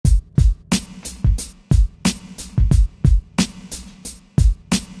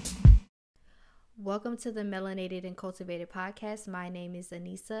Welcome to the Melanated and Cultivated podcast. My name is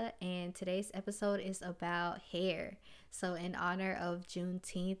Anissa, and today's episode is about hair. So, in honor of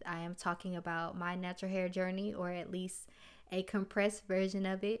Juneteenth, I am talking about my natural hair journey, or at least a compressed version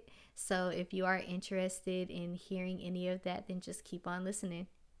of it. So, if you are interested in hearing any of that, then just keep on listening.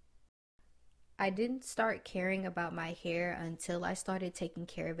 I didn't start caring about my hair until I started taking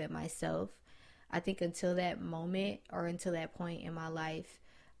care of it myself. I think until that moment or until that point in my life,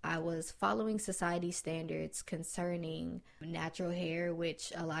 I was following society standards concerning natural hair,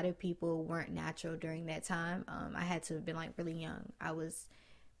 which a lot of people weren't natural during that time. I had to have been like really young. I was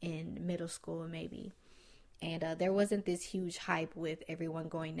in middle school, maybe. And there wasn't this huge hype with everyone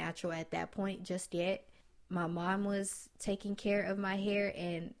going natural at that point just yet. My mom was taking care of my hair,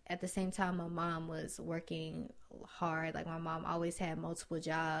 and at the same time my mom was working hard. Like, my mom always had multiple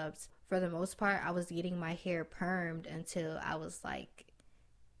jobs. For the most part, I was getting my hair permed until I was like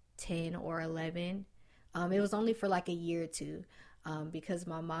 10 or 11. It was only for like a year or two, because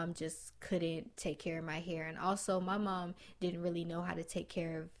my mom just couldn't take care of my hair. And also, my mom didn't really know how to take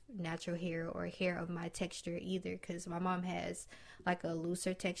care of natural hair or hair of my texture either, because my mom has like a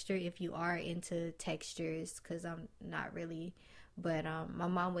looser texture, if you are into textures, because I'm not really. But my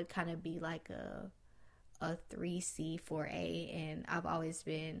mom would kind of be like a 3C, 4A, and I've always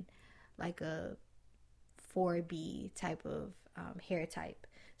been like a 4B type of hair type.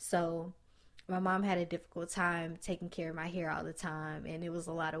 So my mom had a difficult time taking care of my hair all the time, and it was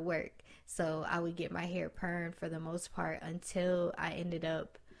a lot of work. So I would get my hair permed for the most part until I ended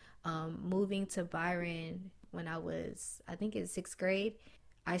up moving to Byron when I was, I think, in sixth grade.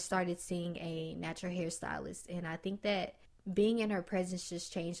 I started seeing a natural hairstylist, and I think that being in her presence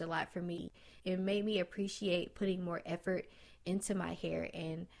just changed a lot for me. It made me appreciate putting more effort into my hair,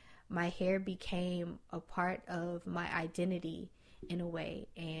 and my hair became a part of my identity in a way,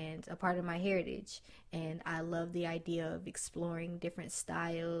 and a part of my heritage. And I love the idea of exploring different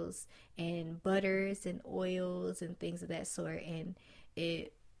styles and butters and oils and things of that sort. And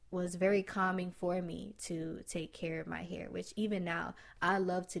it was very calming for me to take care of my hair, which even now I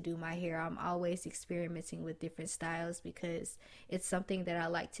love to do my hair. I'm always experimenting with different styles because it's something that I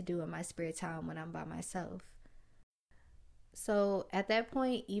like to do in my spare time when I'm by myself. So at that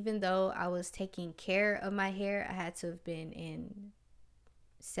point, even though I was taking care of my hair, I had to have been in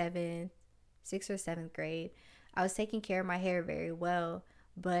seventh, sixth or seventh grade. I was taking care of my hair very well,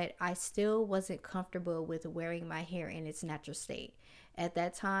 but I still wasn't comfortable with wearing my hair in its natural state. At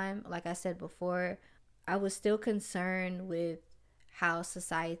that time, like I said before, I was still concerned with how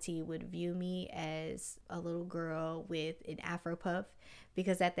society would view me as a little girl with an afro puff,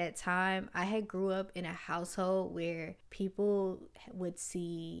 because at that time I had grew up in a household where people would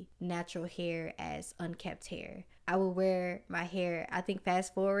see natural hair as unkept hair. I would wear my hair, I think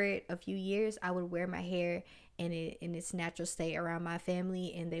fast forward a few years, I would wear my hair in its natural state around my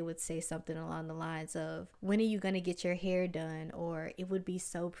family, and they would say something along the lines of, when are you going to get your hair done, or it would be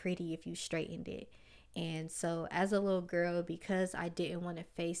so pretty if you straightened it. And so as a little girl, because I didn't want to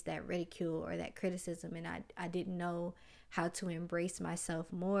face that ridicule or that criticism, and I didn't know how to embrace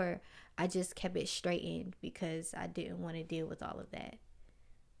myself more, I just kept it straightened because I didn't want to deal with all of that.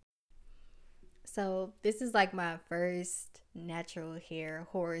 So this is like my first natural hair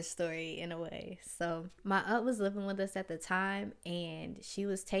horror story in a way. So my aunt was living with us at the time, and she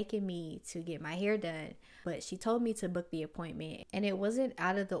was taking me to get my hair done, but she told me to book the appointment. And it wasn't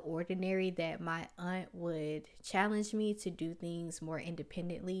out of the ordinary that my aunt would challenge me to do things more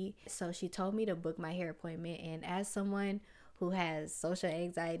independently. So she told me to book my hair appointment, and as someone who has social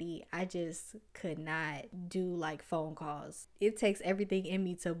anxiety, I just could not do like phone calls. It takes everything in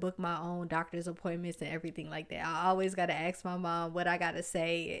me to book my own doctor's appointments and everything like that. I always got to ask my mom what I got to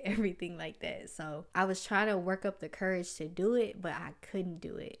say, everything like that. So I was trying to work up the courage to do it, but I couldn't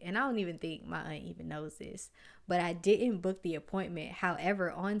do it. And I don't even think my aunt even knows this, but I didn't book the appointment.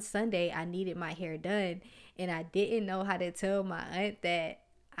 However, on Sunday, I needed my hair done, and I didn't know how to tell my aunt that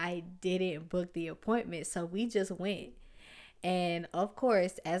I didn't book the appointment. So we just went. And of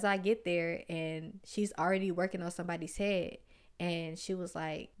course, as I get there, and she's already working on somebody's head, and she was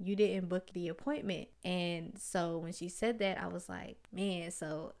like, "You didn't book the appointment." And so when she said that, I was like, man,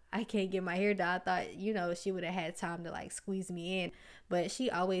 so I can't get my hair done. I thought, she would have had time to like squeeze me in, but she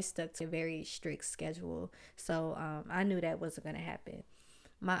always stuck to a very strict schedule. So I knew that wasn't going to happen.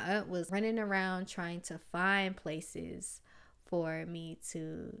 My aunt was running around trying to find places for me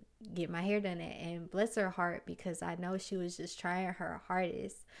to get my hair done at, and bless her heart, because I know she was just trying her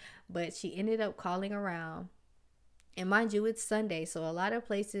hardest, but she ended up calling around. And mind you, it's Sunday, so a lot of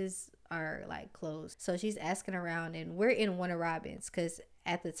places are like closed. So she's asking around, and we're in Warner Robins, because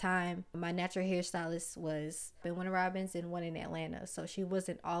at the time, my natural hairstylist was in Warner Robins and one in Atlanta. So she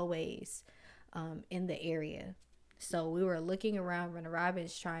wasn't always in the area. So we were looking around Warner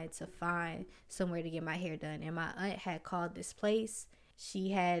Robins trying to find somewhere to get my hair done. And my aunt had called this place.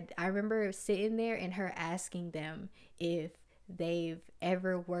 I remember sitting there and her asking them if they've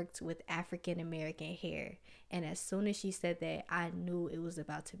ever worked with African American hair. And as soon as she said that, I knew it was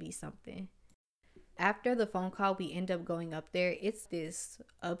about to be something. After the phone call, we end up going up there. It's this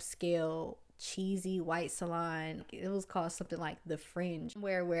upscale, cheesy white salon. It was called something like The Fringe,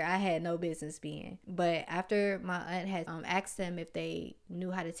 where I had no business being. But after my aunt had asked them if they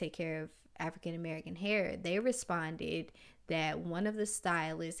knew how to take care of African American hair, they responded that one of the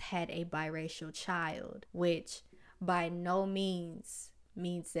stylists had a biracial child, which by no means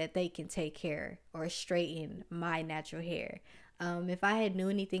that they can take care or straighten my natural hair. If I had knew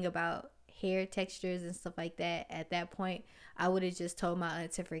anything about hair textures and stuff like that at that point, I would have just told my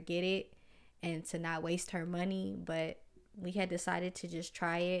aunt to forget it and to not waste her money. But we had decided to just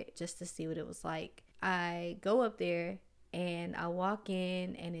try it just to see what it was like. I go up there and I walk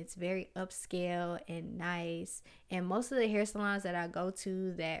in and it's very upscale and nice. And most of the hair salons that I go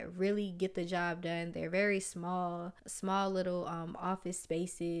to that really get the job done, they're very small little office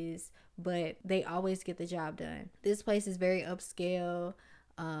spaces, but they always get the job done. This place is very upscale.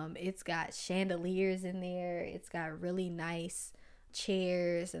 It's got chandeliers in there. It's got really nice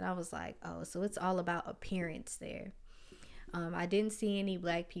chairs. And I was like, oh, so it's all about appearance there. I didn't see any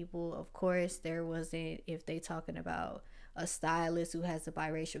black people. Of course, there wasn't, if they talking about a stylist who has a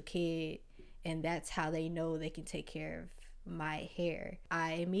biracial kid and that's how they know they can take care of my hair.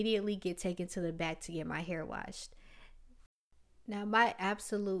 I immediately get taken to the back to get my hair washed. Now, my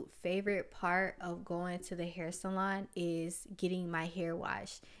absolute favorite part of going to the hair salon is getting my hair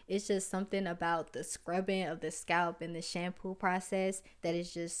washed. It's just something about the scrubbing of the scalp and the shampoo process that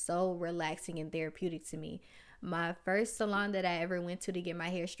is just so relaxing and therapeutic to me. My first salon that I ever went to get my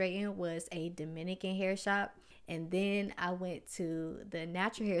hair straightened was a Dominican hair shop. And then I went to the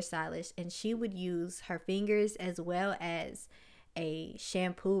natural hair stylist, and she would use her fingers as well as a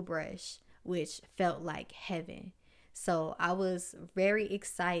shampoo brush, which felt like heaven. So I was very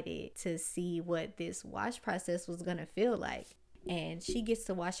excited to see what this wash process was going to feel like. And she gets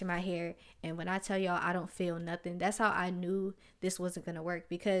to washing my hair, and when I tell y'all I don't feel nothing, that's how I knew this wasn't going to work.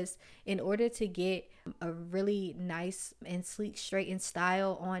 Because in order to get a really nice and sleek straightened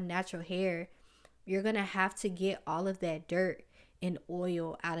style on natural hair, you're going to have to get all of that dirt and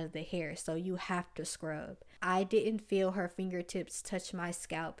oil out of the hair. So you have to scrub. I didn't feel her fingertips touch my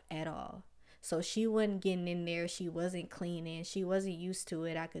scalp at all. So she wasn't getting in there. She wasn't cleaning. She wasn't used to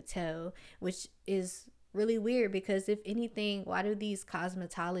it, I could tell, which is really weird because if anything, why do these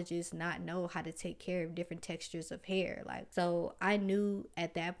cosmetologists not know how to take care of different textures of hair? So I knew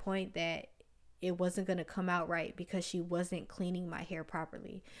at that point that it wasn't going to come out right because she wasn't cleaning my hair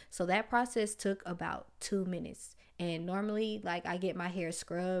properly. So that process took about 2 minutes. And normally, I get my hair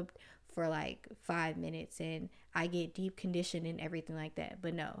scrubbed for 5 minutes and I get deep conditioned and everything like that.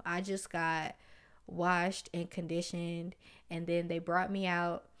 But no, I just got washed and conditioned, and then they brought me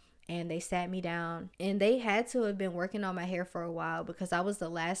out and they sat me down, and they had to have been working on my hair for a while because I was the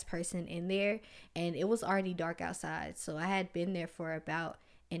last person in there and it was already dark outside. So I had been there for about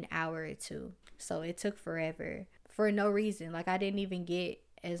an hour or two. So it took forever for no reason. I didn't even get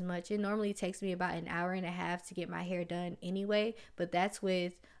as much. It normally takes me about an hour and a half to get my hair done anyway, but that's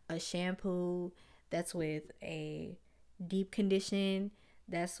with a shampoo, that's with a deep condition,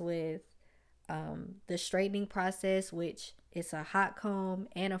 that's with the straightening process, which is a hot comb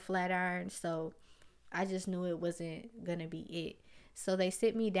and a flat iron. So I just knew it wasn't gonna be it. So they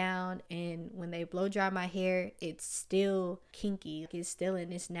sit me down, and when they blow dry my hair, it's still kinky. It's still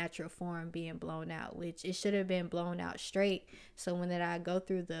in its natural form being blown out, which it should have been blown out straight. So when I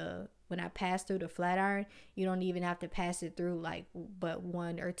pass through the flat iron, you don't even have to pass it through but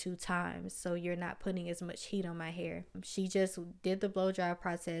 1 or 2 times. So you're not putting as much heat on my hair. She just did the blow dry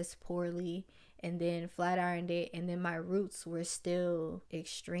process poorly and then flat ironed it, and then my roots were still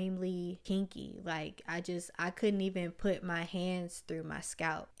extremely kinky. I couldn't even put my hands through my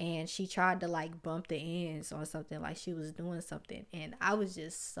scalp, and she tried to bump the ends on something like she was doing something, and I was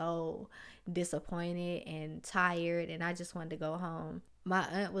just so disappointed and tired, and I just wanted to go home. My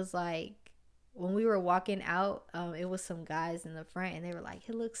aunt was when we were walking out, it was some guys in the front, and they were like,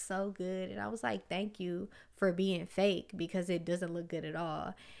 "It looks so good," and I was like, "Thank you for being fake, because it doesn't look good at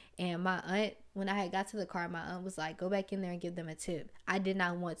all." And my aunt, when I had got to the car, my aunt was like, "Go back in there and give them a tip." I did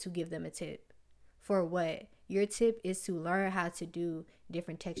not want to give them a tip. For what? Your tip is to learn how to do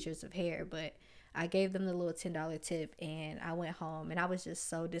different textures of hair, but I gave them the little $10 tip and I went home, and I was just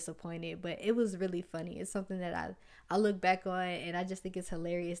so disappointed, but it was really funny. It's something that I look back on, and I just think it's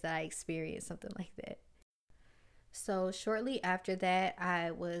hilarious that I experienced something like that. So shortly after that,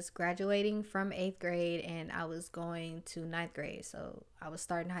 I was graduating from 8th grade and I was going to ninth grade. So I was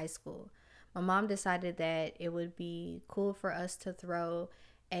starting high school. My mom decided that it would be cool for us to throw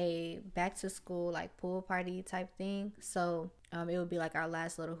a back to school like pool party type thing. So it would be like our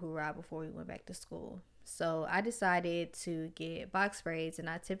last little hoorah before we went back to school. So I decided to get box braids, and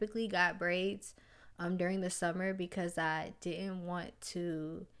I typically got braids during the summer because I didn't want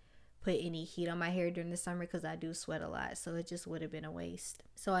to put any heat on my hair during the summer because I do sweat a lot, so it just would have been a waste.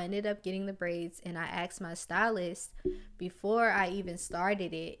 So I ended up getting the braids, and I asked my stylist before I even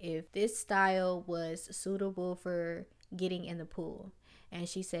started it if this style was suitable for getting in the pool, and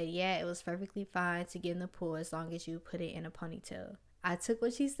she said yeah, it was perfectly fine to get in the pool as long as you put it in a ponytail. I took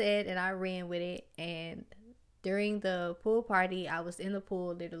what she said and I ran with it, and during the pool party I was in the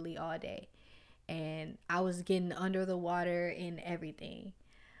pool literally all day, and I was getting under the water and everything.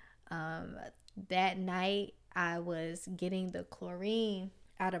 um, that night I was getting the chlorine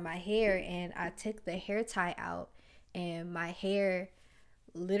out of my hair, and I took the hair tie out, and my hair,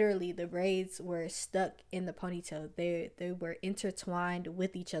 literally the braids were stuck in the ponytail. They were intertwined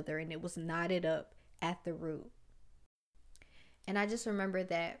with each other, and it was knotted up at the root. And I just remember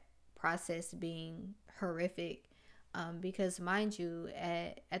that process being horrific, because mind you,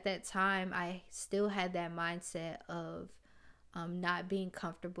 at that time I still had that mindset of not being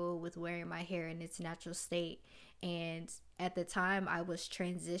comfortable with wearing my hair in its natural state. And at the time, I was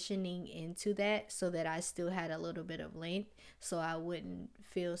transitioning into that so that I still had a little bit of length so I wouldn't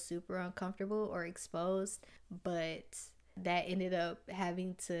feel super uncomfortable or exposed. But that ended up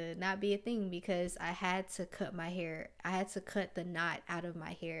having to not be a thing because I had to cut my hair. I had to cut the knot out of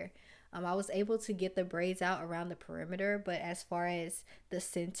my hair. I was able to get the braids out around the perimeter, but as far as the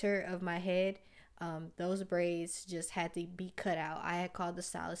center of my head, those braids just had to be cut out. I had called the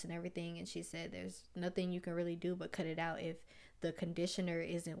stylist and everything, and she said there's nothing you can really do but cut it out if the conditioner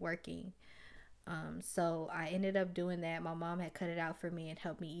isn't working. So I ended up doing that. My mom had cut it out for me and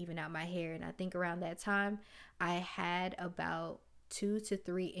helped me even out my hair. And I think around that time, I had about 2 to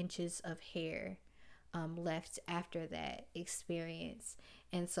 3 inches of hair left after that experience.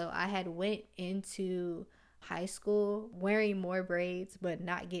 And so I had went into high school wearing more braids but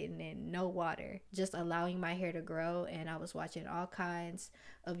not getting in no water, just allowing my hair to grow. And I was watching all kinds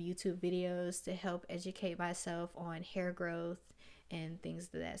of YouTube videos to help educate myself on hair growth and things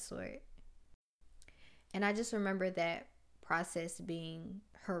of that sort. And I just remember that process being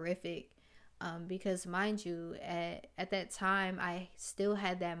horrific, because mind you, at that time I still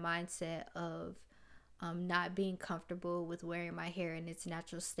had that mindset of not being comfortable with wearing my hair in its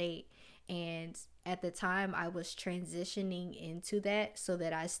natural state. And at the time I was transitioning into that so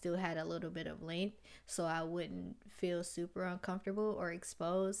that I still had a little bit of length so I wouldn't feel super uncomfortable or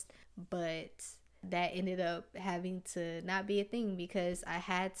exposed. But that ended up having to not be a thing because I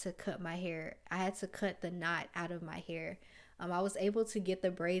had to cut my hair. I had to cut the knot out of my hair. I was able to get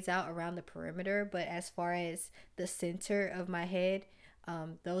the braids out around the perimeter, but as far as the center of my head,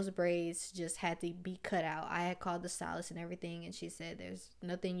 those braids just had to be cut out. I had called the stylist and everything, and she said there's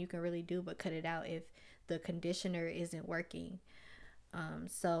nothing you can really do but cut it out if the conditioner isn't working.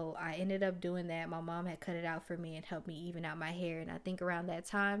 So I ended up doing that. My mom had cut it out for me and helped me even out my hair. And I think around that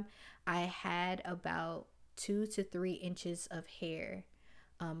time, I had about 2 to 3 inches of hair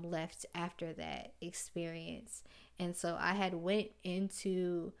left after that experience. And so I had went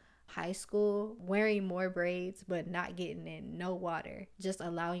into high school wearing more braids but not getting in no water, just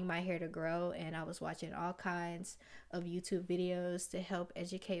allowing my hair to grow. And I was watching all kinds of YouTube videos to help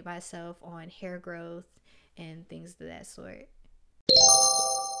educate myself on hair growth and things of that sort.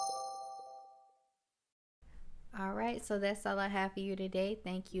 All right, so that's all I have for you today.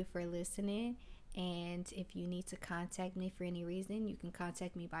 Thank you for listening. And if you need to contact me for any reason, you can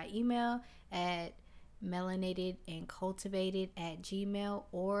contact me by email at melanatedandcultivated@gmail.com,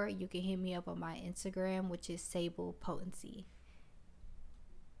 or you can hit me up on my Instagram, which is Sable Potency.